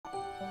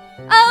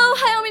Oh,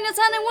 hi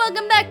Minasan, and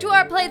welcome back to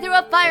our playthrough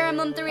of Fire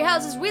Emblem Three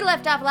Houses. We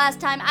left off last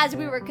time as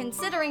we were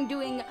considering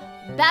doing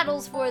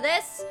battles for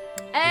this,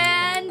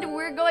 and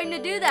we're going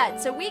to do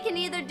that. So we can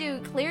either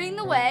do clearing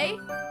the way,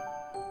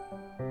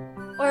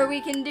 or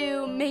we can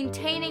do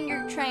maintaining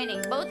your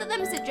training. Both of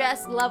them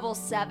suggest level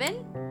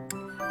 7.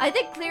 I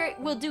think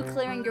we'll do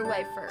clearing your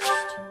way first.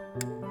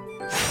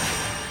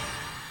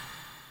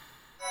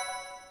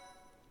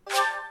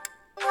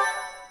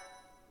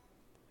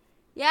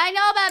 Yeah, I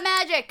know about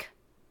magic.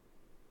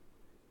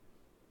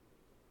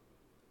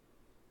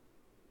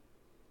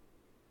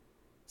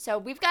 So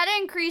we've got to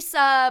increase,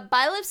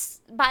 Byleth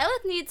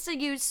needs to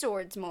use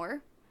swords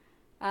more.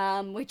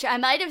 Which I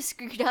might have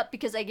screwed up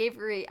because I gave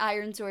her an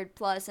Iron Sword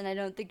Plus and I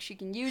don't think she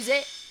can use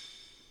it.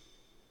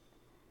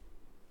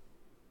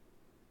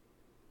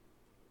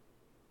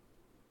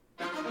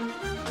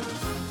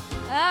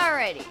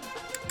 Alrighty.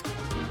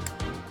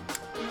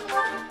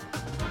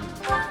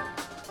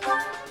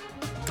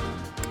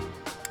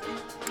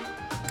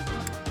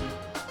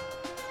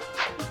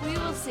 We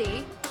will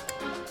see.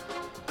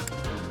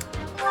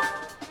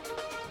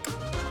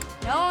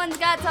 No one's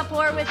got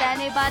support with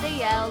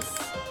anybody else.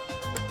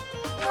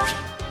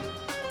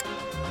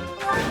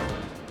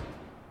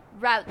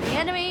 Rout the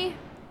enemy.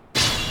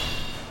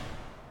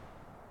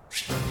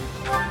 Okay,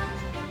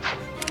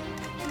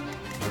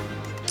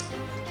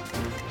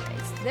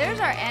 so there's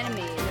our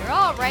enemy. They're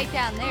all right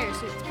down there,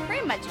 so it's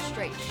pretty much a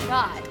straight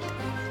shot.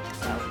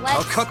 So let's...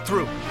 I'll cut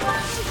through.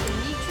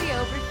 Dimitri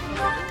over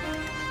here.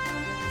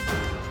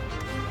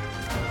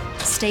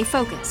 Stay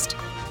focused.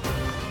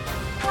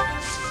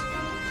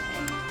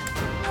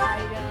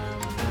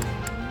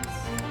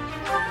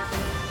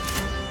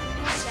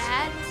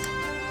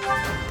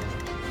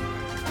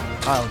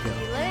 I'll go.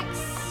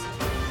 Felix.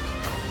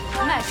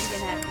 I'm actually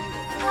gonna have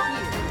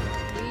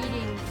you here,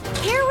 waiting for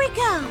Here we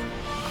go.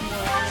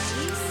 more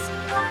enemies.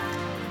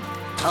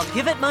 I'll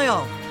give it my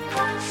all. I'm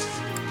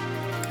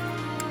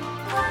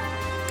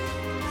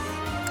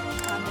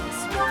gonna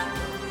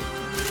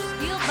switch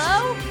steel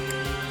bow.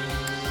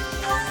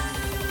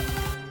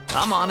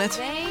 I'm on it.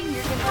 Vayne,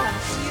 you're gonna come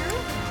here.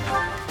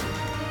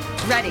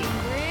 Ready.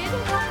 Grid.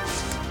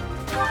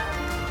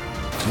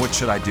 What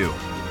should I do?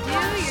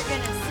 You're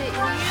gonna sit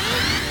here.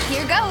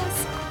 Here goes.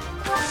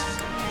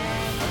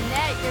 And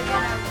Annette, you're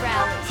gonna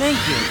rally. Thank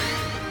you.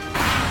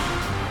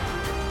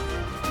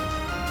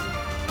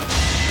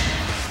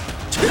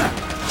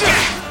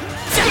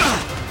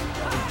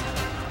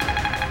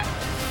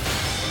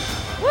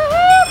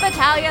 Woohoo!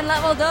 Battalion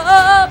leveled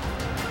up!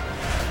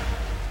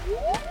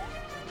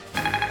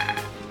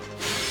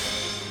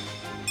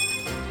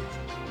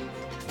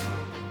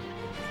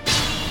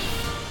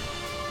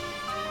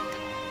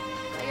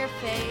 Player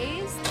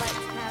phase. Let's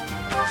have...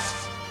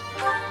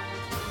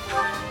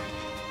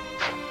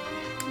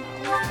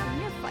 No,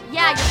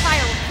 yeah, your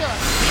fire will kill him.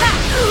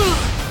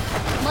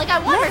 I'm like, I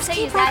want her Let's to say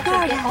keep is our that to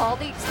guard get up. all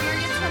the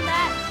experience from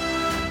that.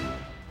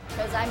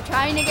 Because I'm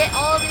trying to get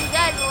all of these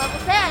guys to level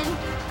 10.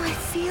 I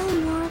feel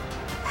more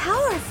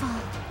powerful.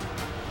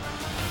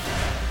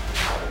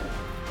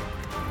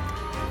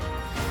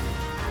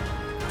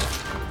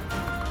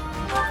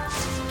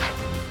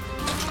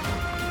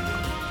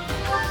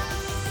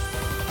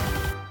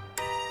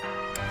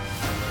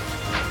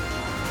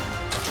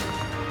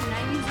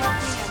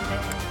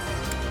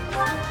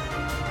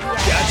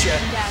 Gotcha.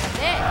 Down a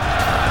bit.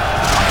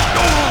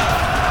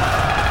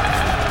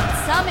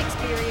 Some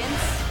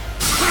experience.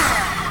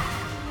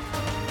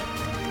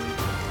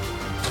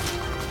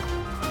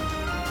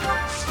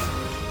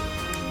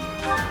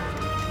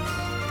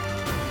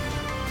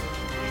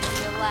 And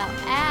we allow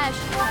Ash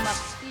to come up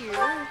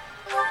here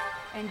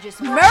and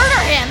just murder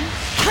him.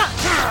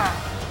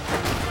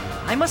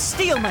 I must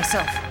steel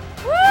myself.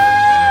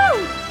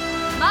 Woo!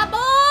 My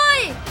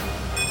boy!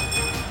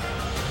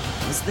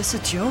 Is this a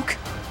joke?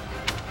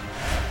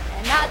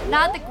 And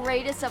not the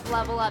greatest of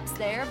level ups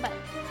there, but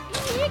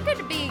it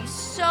could be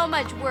so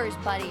much worse,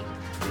 buddy.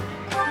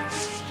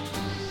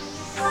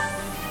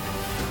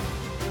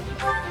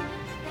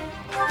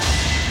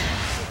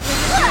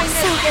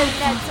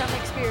 That's some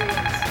experience.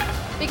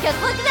 Because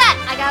look at that!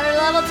 I got her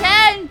level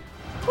 10!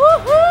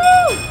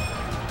 Woohoo!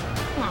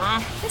 Aw,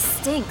 this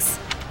stinks.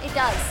 It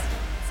does.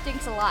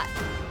 Stinks a lot.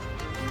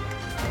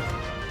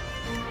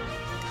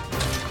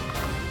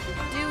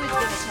 Dude is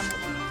gonna come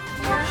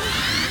over here.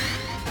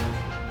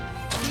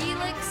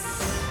 Felix.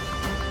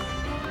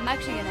 I'm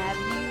actually gonna have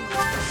you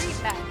retreat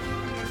back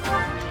here for a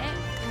minute.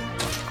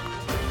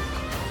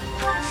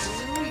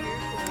 Ooh,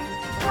 you're going.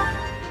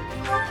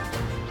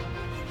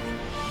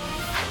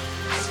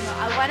 No, I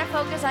want to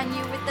focus on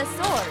you with the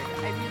sword.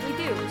 I really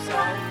do, so.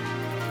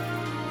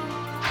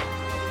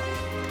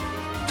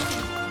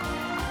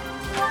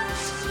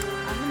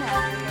 I'm gonna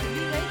have you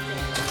be right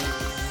there.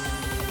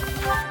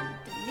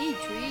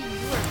 Dimitri,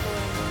 you are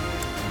going.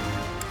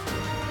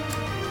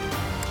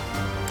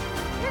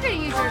 You're gonna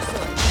use your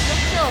sword.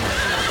 You'll kill me.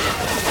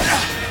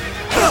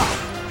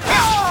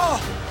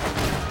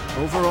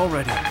 Over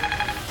already.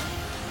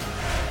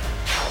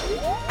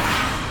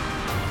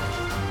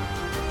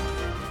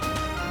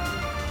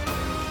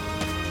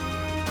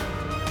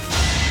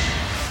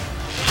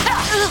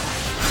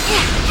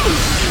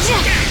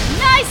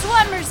 Nice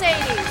one,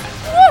 Mercedes!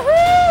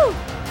 Woohoo!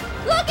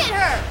 Look at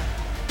her!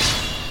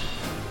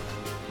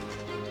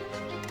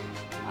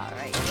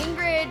 Alright,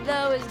 Ingrid,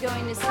 though, is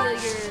going to steal your...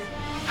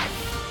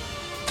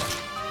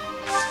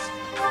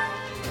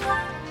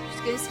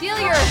 She's going to steal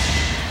your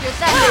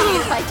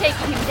thunder by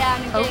taking him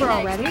down and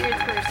getting that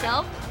experience for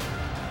herself.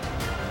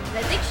 And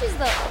I think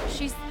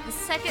she's the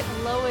second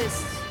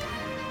lowest...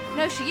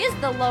 No, she is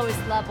the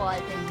lowest level, I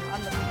think,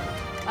 on the...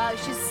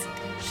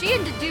 She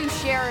and Dedu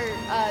share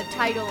a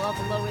title of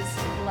lowest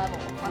level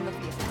on the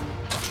field.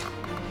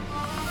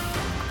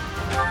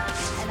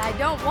 And I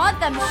don't want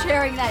them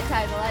sharing that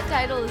title. That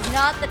title is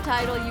not the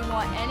title you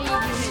want any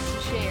unit to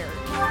share.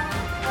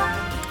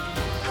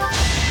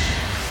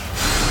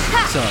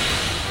 Sorry.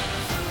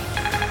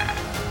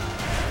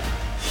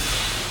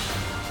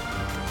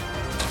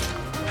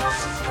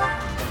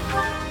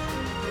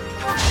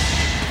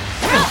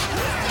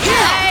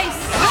 Nice!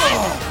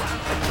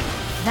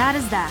 That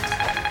is that.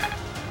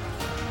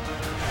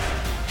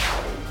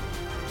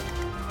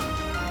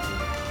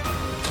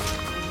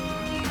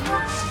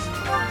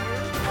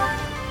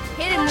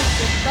 Hit him with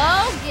the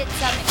bow, get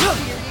some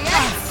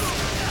experience.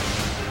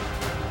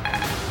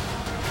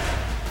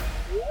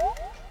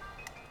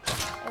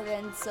 And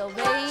then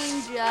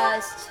Sylvain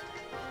just...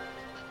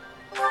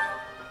 throw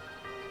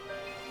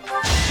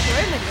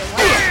him with your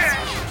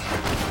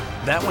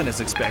weapons. That went as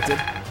expected.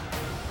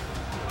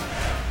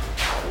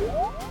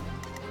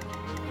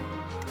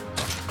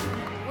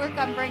 Work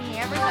on bringing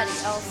everybody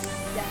else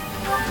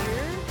down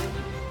here.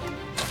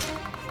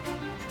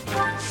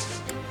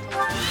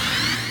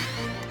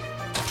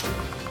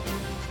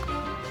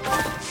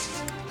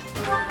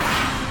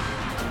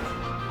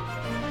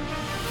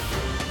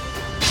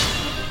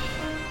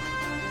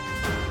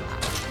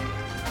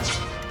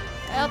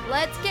 Well,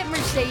 let's get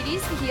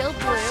Mercedes to heal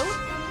blue.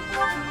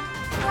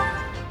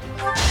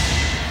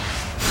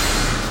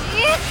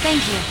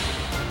 Thank you.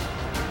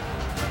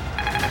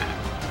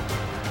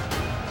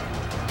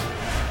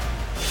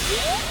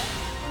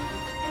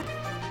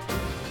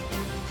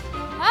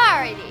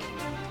 Alrighty.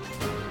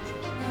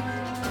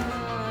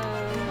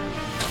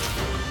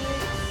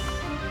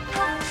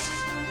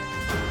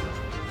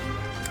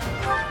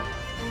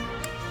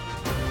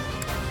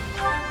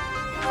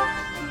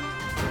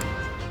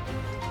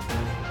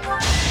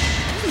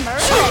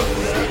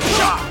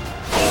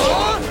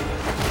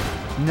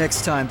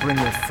 Next time, bring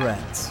your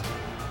friends.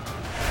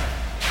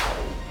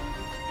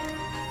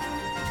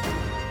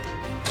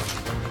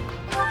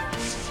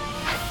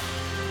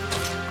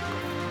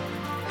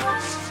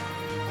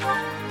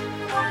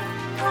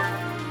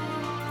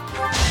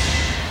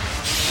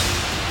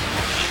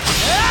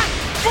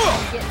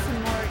 Get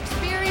some more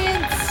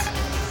experience.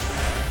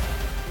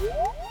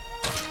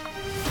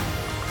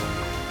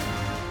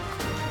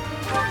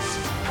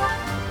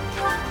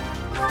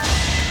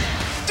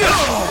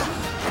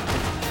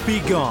 Be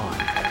gone.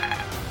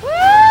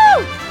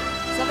 Woo!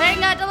 Sylvain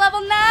got to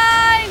level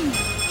 9!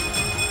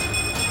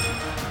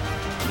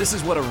 This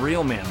is what a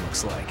real man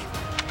looks like.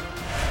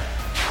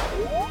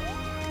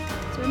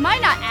 So we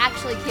might not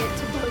actually get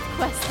to both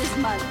quests this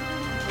month.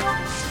 I'll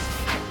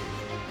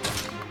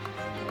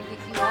get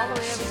you all the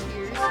way over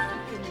here so you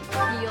can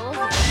heal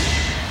him.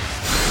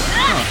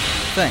 Oh,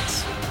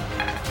 thanks.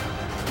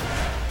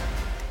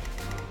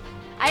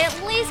 I at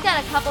least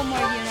got a couple more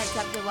units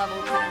up to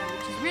level 10,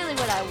 which is really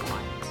what I want.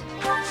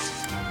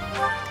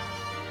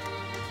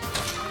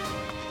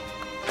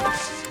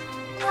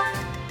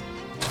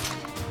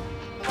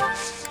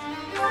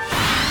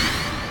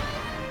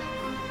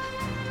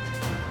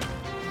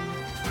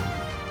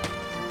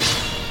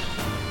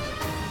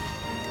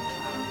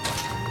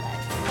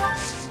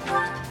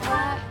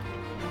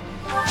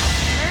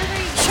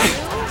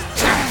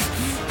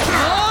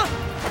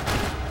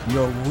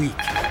 You're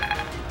weak.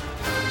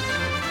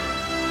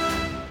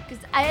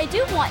 Because I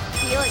do want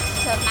Felix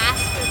to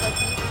master the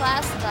thief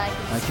class so that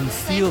I can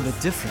feel the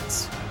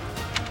difference.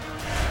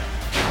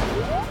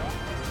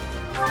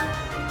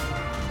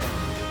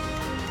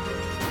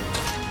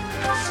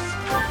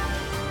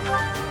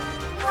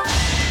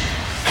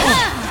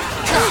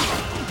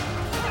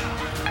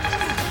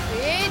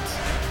 Sweet.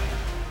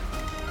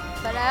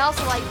 But I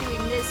also like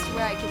doing this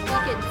where I can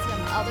weaken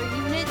some other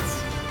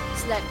units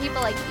so that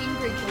people like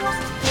Ingrid can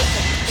just take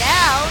them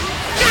down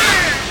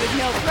with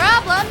no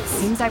problems.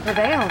 Seems I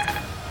prevailed.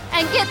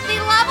 And get the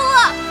level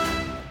up.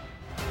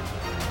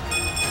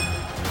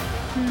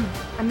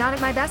 I'm not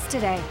at my best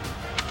today.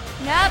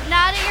 Nope,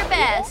 not at your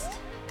best.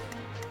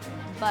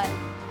 But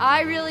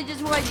I really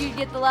just wanted you to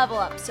get the level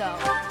up, so.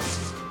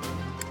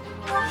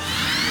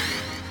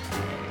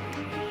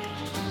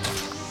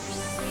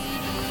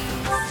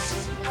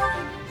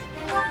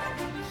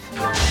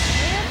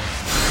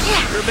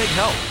 You're a big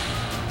help.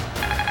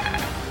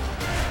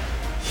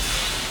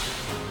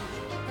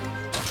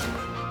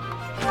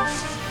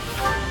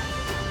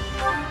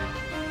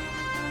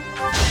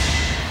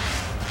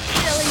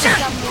 Really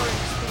some more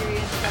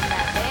experience from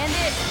that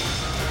bandit.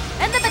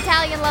 And the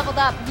battalion leveled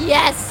up.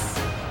 Yes!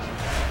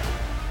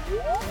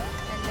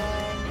 And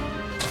then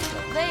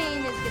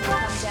Sylvain is gonna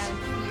come down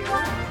here.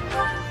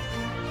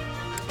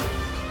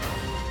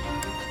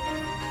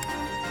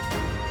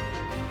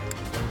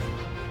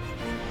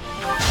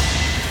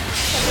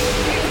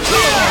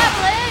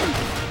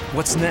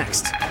 What's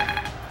next?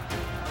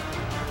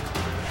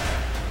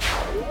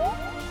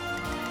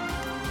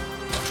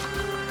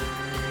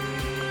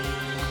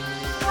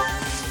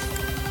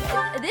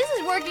 This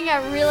is working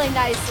out really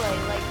nicely.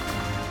 Like,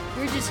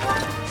 you're just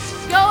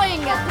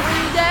going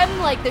through them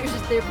like they're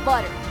just their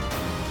butter.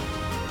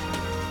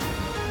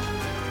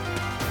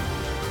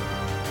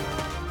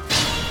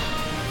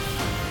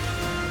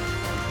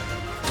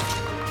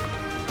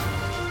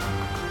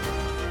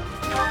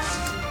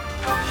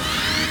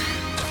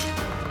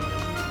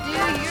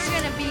 Dude, you're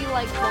gonna be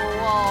like the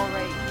wall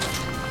right here.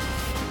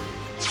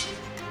 'Cause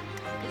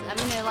I'm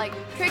gonna like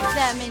trick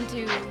them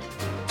into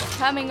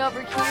coming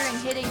over here and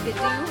hitting the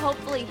dude.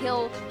 Hopefully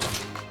he'll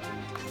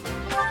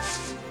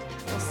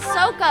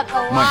soak up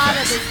a lot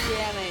of this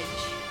damage.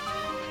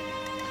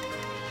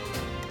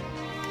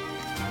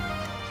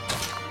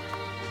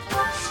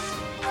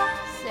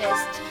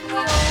 Assist,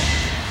 heal.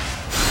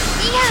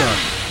 Yeah!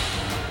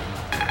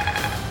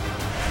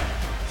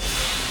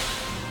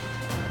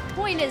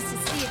 Point is to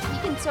see if he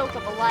can soak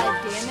up a lot of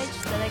damage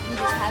so that I can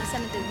just have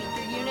some of the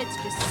weaker units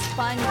just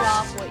sponge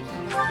off what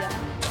he's done.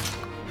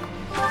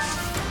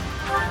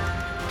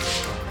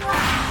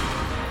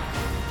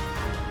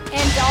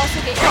 And to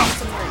also get him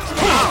some more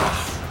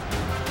experience.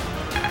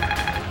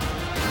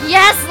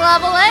 Yes,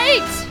 level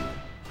 8!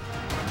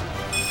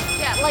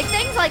 Yeah, like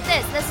things like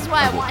this. This is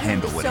why I want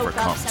him to soak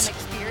up some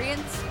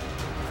experience.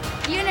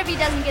 Even if he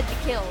doesn't get the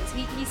kills,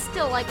 he's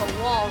still like a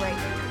wall right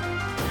here.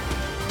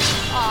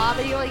 Aw,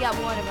 but he only got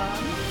one of them.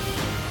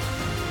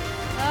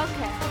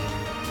 Okay.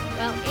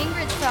 Well,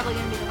 Ingrid's probably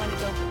gonna be the one to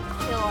go for the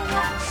kill on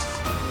that.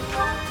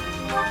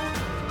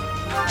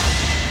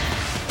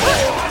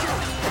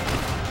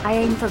 I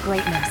aim for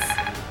greatness.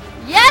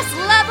 Yes,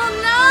 level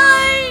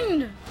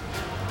 9!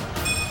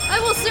 I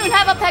will soon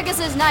have a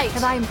Pegasus Knight.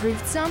 Have I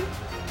improved some?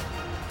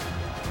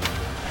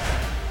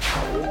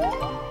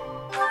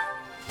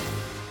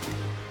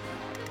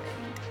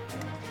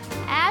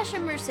 Ash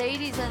and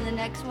Mercedes are the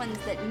next ones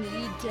that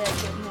need to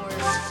get more.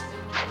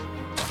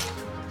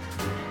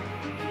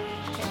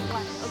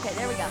 Okay,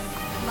 there we go.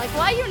 I'm like,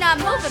 why are you not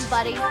moving,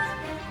 buddy?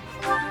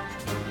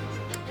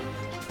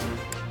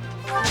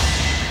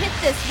 Hit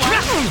this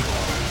one.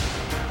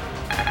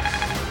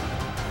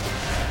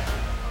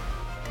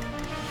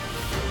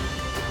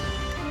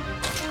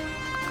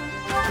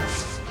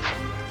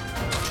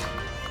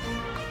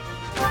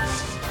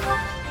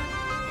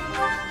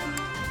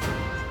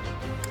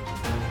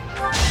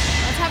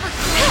 Let's have her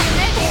create it.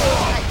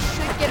 That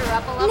should get her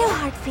up a level. No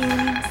hard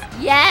feelings.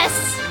 Yes!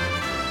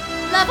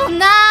 Level 9!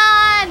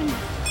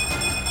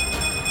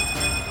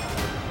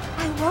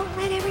 I won't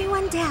let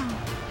everyone down.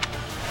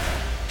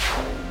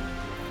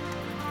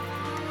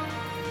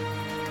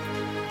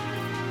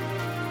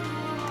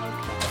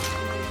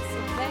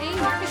 Sylvain,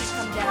 you're gonna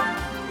come down.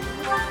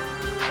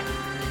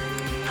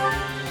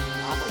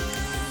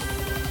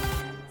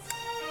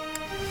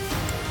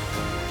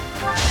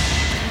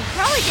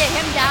 Probably get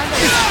him down to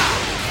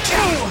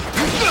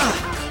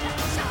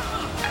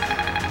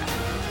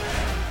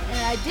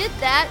and I did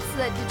that so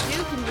that the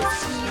Duke can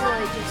just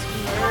easily just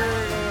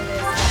murder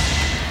this.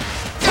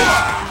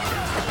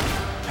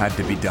 Had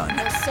to be done.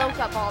 He'll soak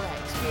up all that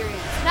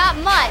experience. Not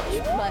much,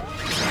 but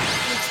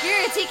the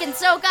experience he can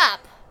soak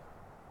up.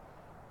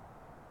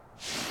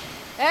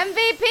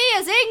 MVP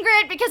is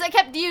Ingrid because I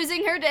kept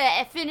using her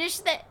to finish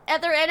the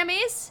other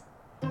enemies.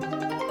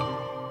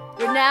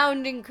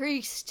 Renowned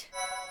increased.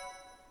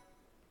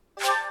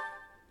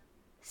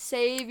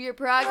 Save your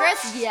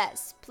progress?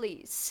 Yes,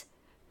 please.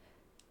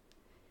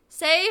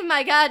 Save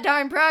my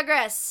goddamn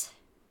progress.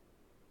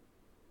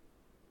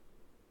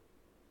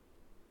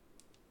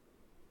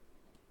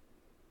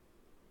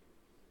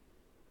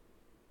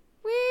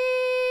 Wee!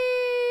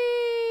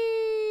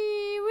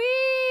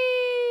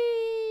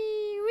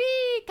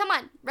 Come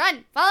on,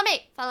 run. Follow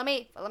me. Follow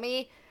me. Follow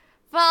me.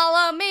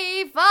 Follow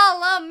me.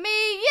 Follow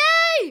me.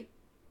 Yay!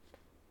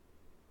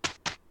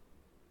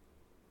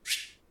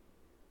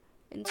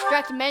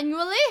 Instruct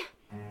manually.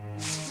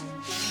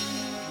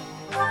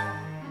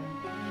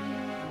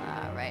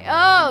 Alright.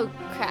 Oh,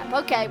 crap.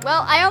 Okay.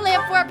 Well, I only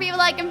have 4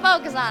 people I can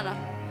focus on them.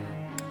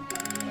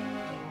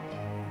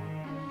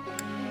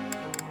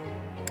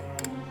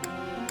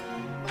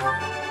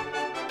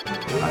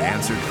 I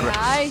answered correct.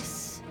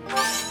 Nice.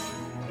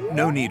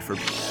 No need for.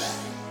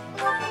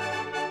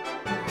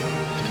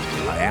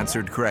 I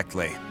answered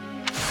correctly.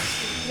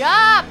 Good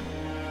job.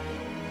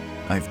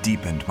 I've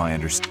deepened my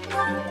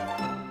understanding.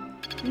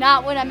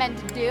 Not what I meant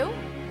to do.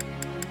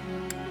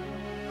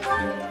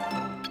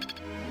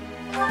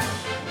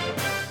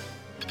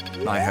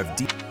 I have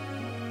deep.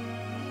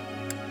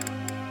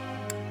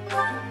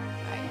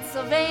 Alright,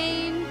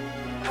 Sylvain.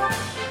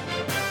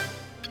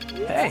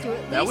 Hey, Do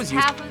at that least was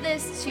half of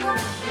this to your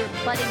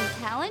budding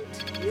talent.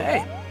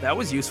 Hey, that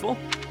was useful.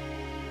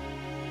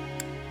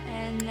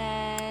 And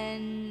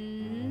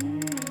then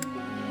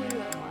what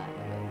do I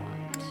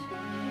want?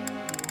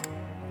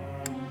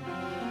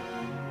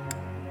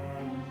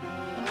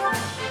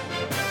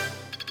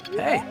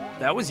 Hey,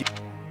 that was.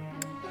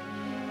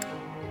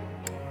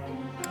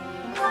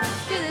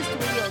 Let's do this to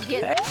wheel I'll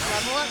get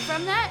level up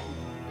from that.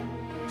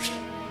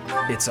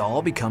 It's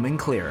all becoming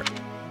clearer.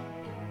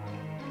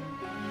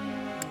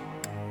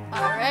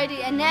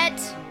 Alrighty, Annette.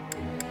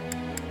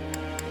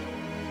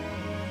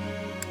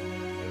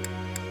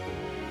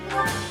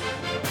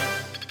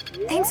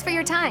 Thanks for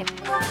your time.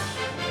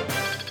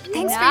 Thanks for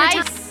your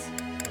time. Nice.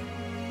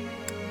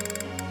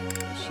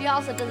 She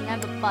also doesn't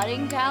have a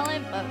budding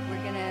talent, but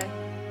we're gonna.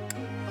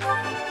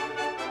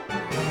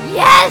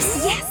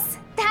 Yes! Yes,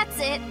 that's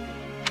it.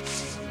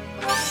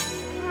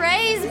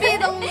 Praise be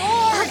the Lord!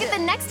 I'll get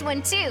the next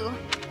one too.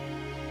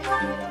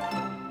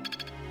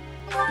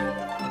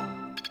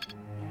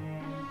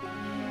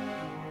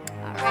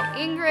 Alright,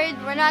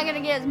 Ingrid, we're not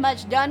gonna get as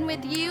much done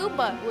with you,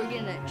 but we're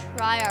gonna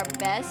try our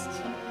best.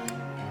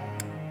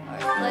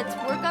 Alright, let's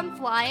work on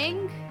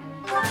flying.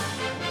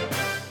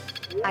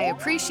 I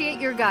appreciate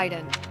your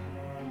guidance.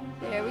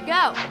 There we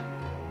go.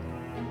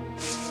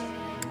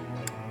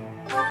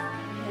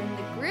 And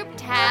the group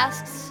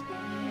tasks.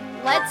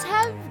 Let's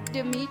have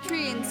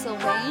Dimitri and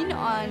Sylvain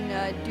on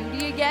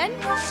duty again.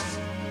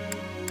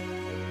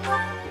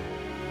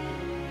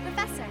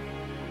 Professor.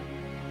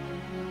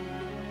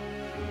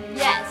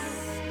 Yes.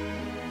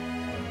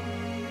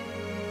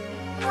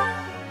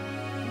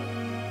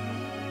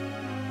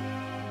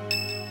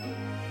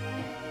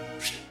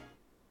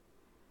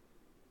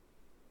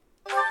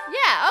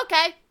 Yeah,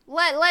 okay.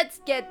 Let's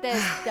get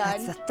this That's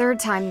done. the third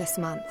time this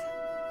month.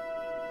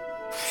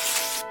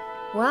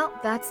 Well,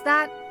 that's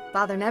that.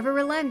 Father never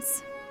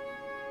relents.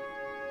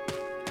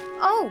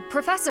 Oh,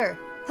 Professor.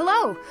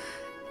 Hello.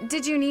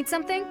 Did you need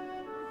something?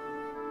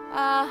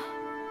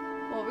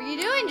 What were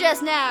you doing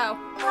just now?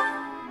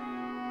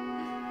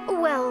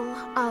 Well,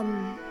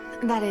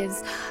 that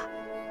is...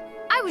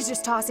 I was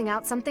just tossing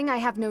out something I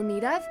have no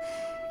need of.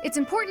 It's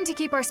important to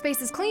keep our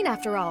spaces clean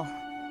after all.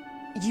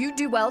 You'd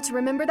do well to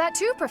remember that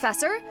too,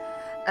 Professor.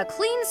 A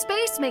clean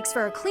space makes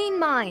for a clean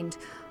mind,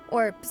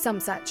 or some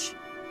such.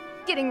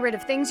 Getting rid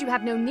of things you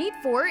have no need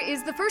for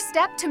is the first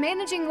step to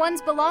managing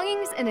one's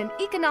belongings in an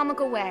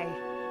economical way.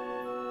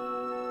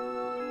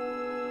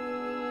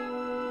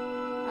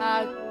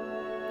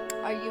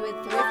 Are you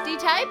a thrifty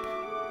type?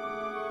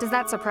 Does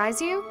that surprise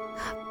you?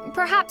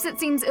 Perhaps it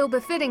seems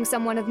ill-befitting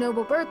someone of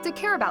noble birth to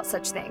care about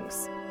such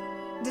things.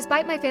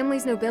 Despite my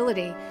family's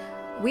nobility,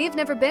 we've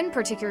never been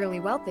particularly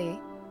wealthy.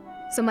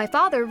 So my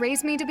father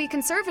raised me to be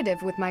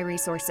conservative with my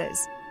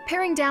resources,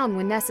 paring down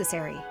when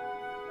necessary.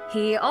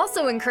 He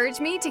also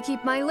encouraged me to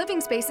keep my living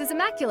spaces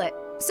immaculate,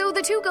 so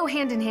the two go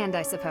hand in hand,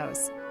 I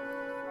suppose.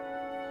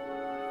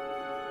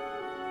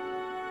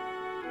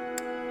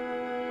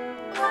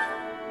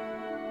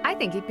 I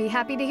think he'd be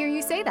happy to hear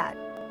you say that.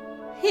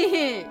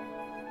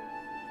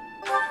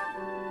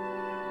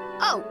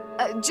 Oh,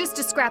 just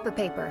a scrap of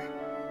paper.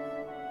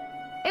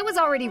 It was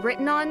already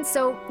written on,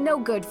 so no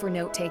good for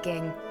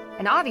note-taking.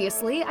 And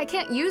obviously, I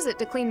can't use it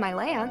to clean my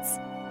lance.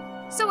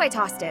 So I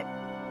tossed it.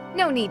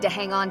 No need to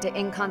hang on to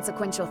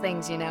inconsequential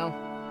things, you know.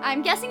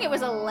 I'm guessing it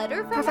was a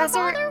letter from Professor,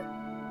 her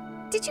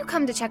father? did you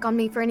come to check on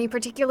me for any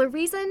particular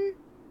reason?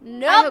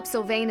 Nope. I hope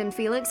Sylvain and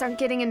Felix aren't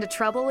getting into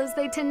trouble as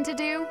they tend to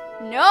do.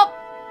 Nope.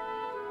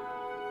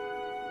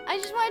 I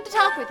just wanted to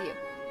talk with you.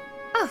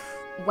 Oh,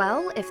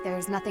 well, if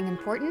there's nothing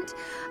important,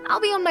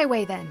 I'll be on my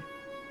way then.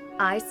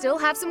 I still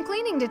have some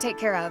cleaning to take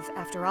care of,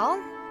 after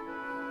all.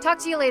 Talk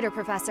to you later,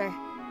 Professor.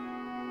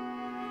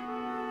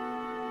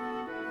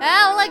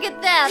 Well, look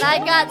at that. I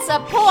got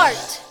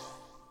support.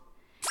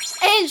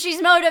 And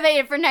she's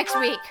motivated for next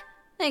week.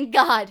 Thank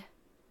God.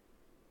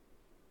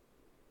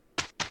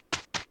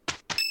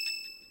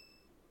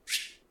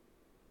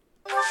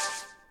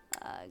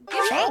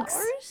 Give Thanks.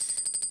 flowers.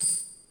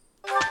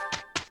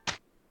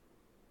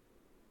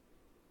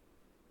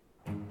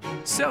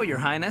 So, Your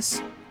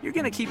Highness, you're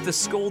gonna keep the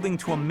scolding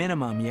to a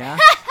minimum, yeah?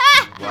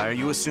 Why are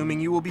you assuming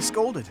you will be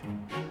scolded?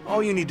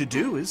 All you need to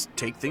do is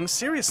take things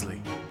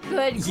seriously.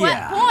 Good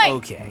Yeah, point.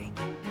 okay.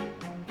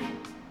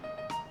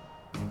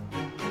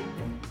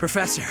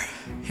 Professor,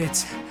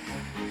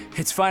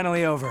 it's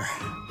finally over.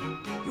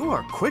 You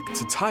are quick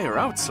to tire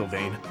out,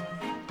 Sylvain.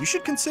 You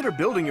should consider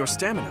building your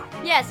stamina.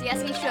 Yes,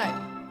 he should.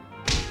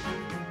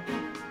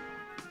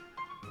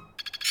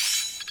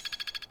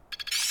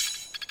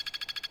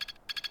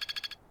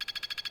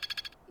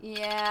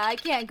 Yeah, I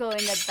can't go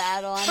into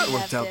battle. I'm That gonna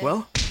worked have out to-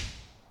 well.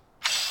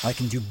 I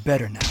can do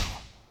better now.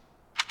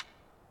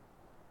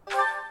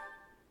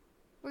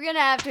 We're gonna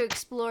have to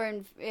explore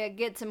and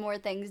get some more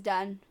things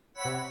done.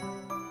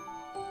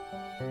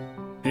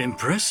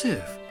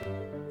 Impressive.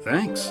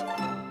 Thanks.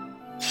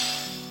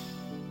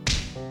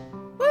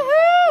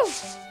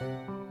 Woohoo!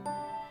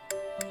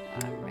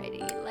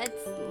 Alrighty,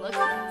 let's look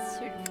at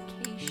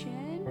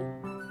certification.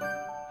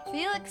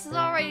 Felix is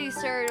already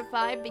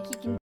certified, but he can